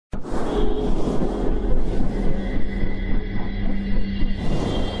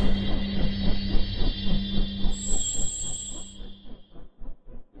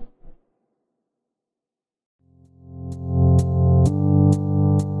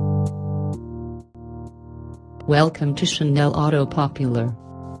Welcome to Chanel Auto Popular.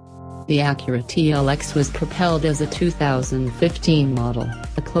 The Acura TLX was propelled as a 2015 model,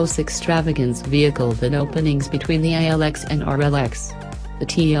 a close extravagance vehicle with openings between the ILX and RLX. The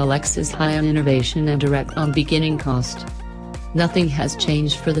TLX is high on innovation and direct on beginning cost. Nothing has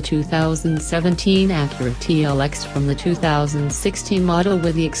changed for the 2017 Acura TLX from the 2016 model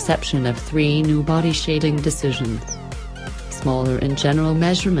with the exception of 3 new body shading decisions. Smaller in general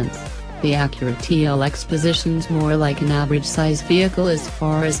measurements, the Acura TLX positions more like an average-size vehicle as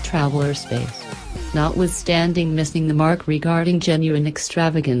far as traveler space. Notwithstanding missing the mark regarding genuine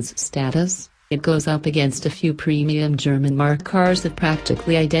extravagance status, it goes up against a few premium German marque cars of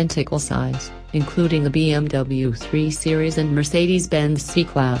practically identical size, including the BMW 3 Series and Mercedes-Benz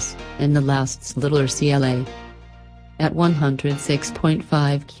C-Class, and the last's littler CLA. At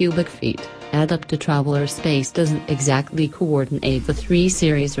 106.5 cubic feet, add up to traveler space doesn't exactly coordinate the 3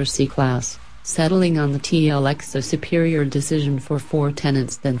 Series or C-Class, settling on the TLX a superior decision for 4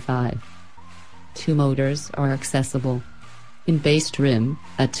 tenants than 5. 2 motors are accessible. In base trim,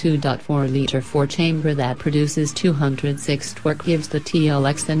 a 2.4-liter 4-chamber that produces 206 torque gives the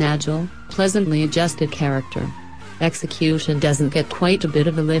TLX an agile, pleasantly adjusted character. Execution doesn't get quite a bit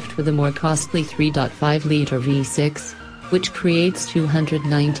of a lift with a more costly 3.5-liter V6, which creates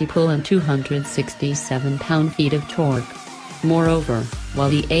 290 pull and 267 pound-feet of torque. Moreover, while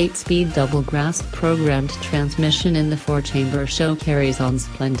the 8-speed double-grasp programmed transmission in the 4-chamber show carries on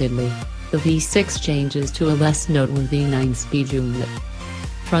splendidly, the V6 changes to a less noteworthy 9-speed unit.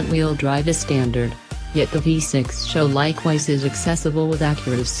 Front-wheel drive is standard, yet the V6 show likewise is accessible with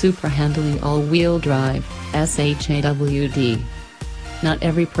Acura's super-handling all-wheel drive, sh-awd. Not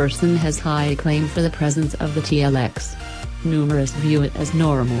every person has high acclaim for the presence of the TLX. Numerous view it as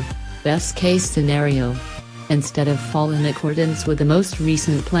normal, best-case scenario. Instead of fall in accordance with the most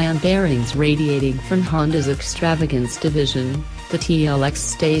recent plan bearings radiating from Honda's extravagance division, the TLX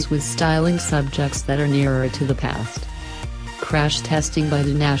stays with styling subjects that are nearer to the past. Crash testing by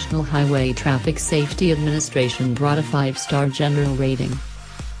the National Highway Traffic Safety Administration brought a 5-star general rating.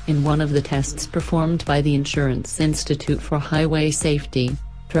 In one of the tests performed by the Insurance Institute for Highway Safety,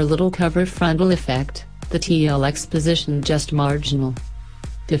 for little cover frontal effect, the TLX positioned just marginal.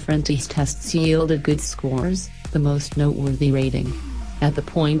 Different tests yielded good scores, the most noteworthy rating at the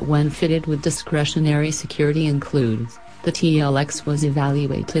point when fitted with discretionary security includes, the TLX was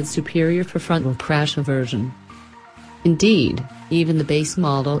evaluated superior for frontal crash aversion. Indeed, even the base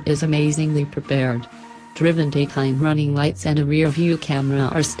model is amazingly prepared. Driven daytime running lights and a rear-view camera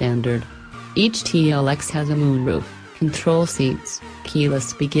are standard. Each TLX has a moonroof, control seats,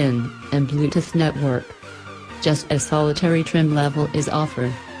 keyless begin, and Bluetooth network. Just a solitary trim level is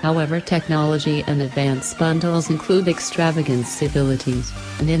offered, however technology and advanced bundles include extravagance abilities,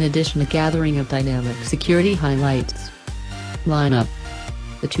 and in addition a gathering of dynamic security highlights. Lineup.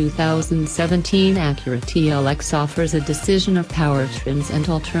 The 2017 Acura TLX offers a decision of powertrains and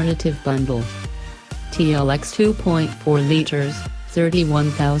alternative bundles. TLX 2.4 liters,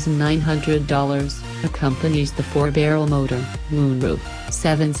 $31,900, accompanies the 4-barrel motor, moonroof,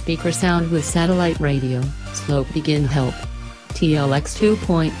 7-speaker sound with satellite radio, slope begin help. TLX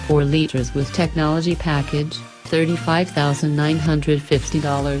 2.4 liters with technology package,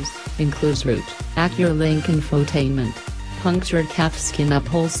 $35,950, includes route, Acura Link infotainment, punctured calfskin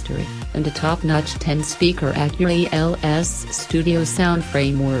upholstery, and a top-notch 10-speaker Acura ELS Studio sound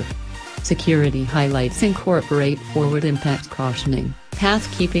framework. Security highlights incorporate forward impact cautioning,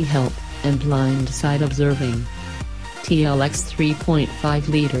 path-keeping help, and blind side observing. TLX 3.5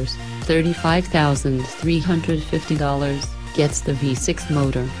 liters, $35,350, gets the V6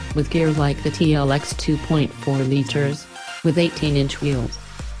 motor, with gear like the TLX 2.4 liters, with 18-inch wheels.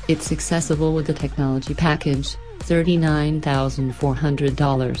 It's accessible with the technology package,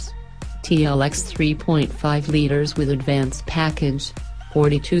 $39,400. TLX 3.5 liters with advanced package,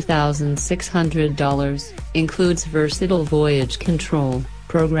 $42,600, includes versatile voyage control,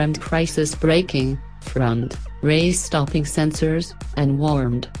 programmed crisis braking, front, raised stopping sensors, and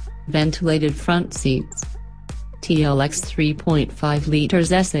warmed, ventilated front seats. TLX 3.5 liters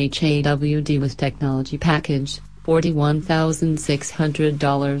sh-awd with technology package,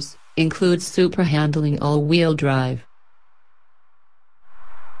 $41,600, includes super handling all-wheel drive,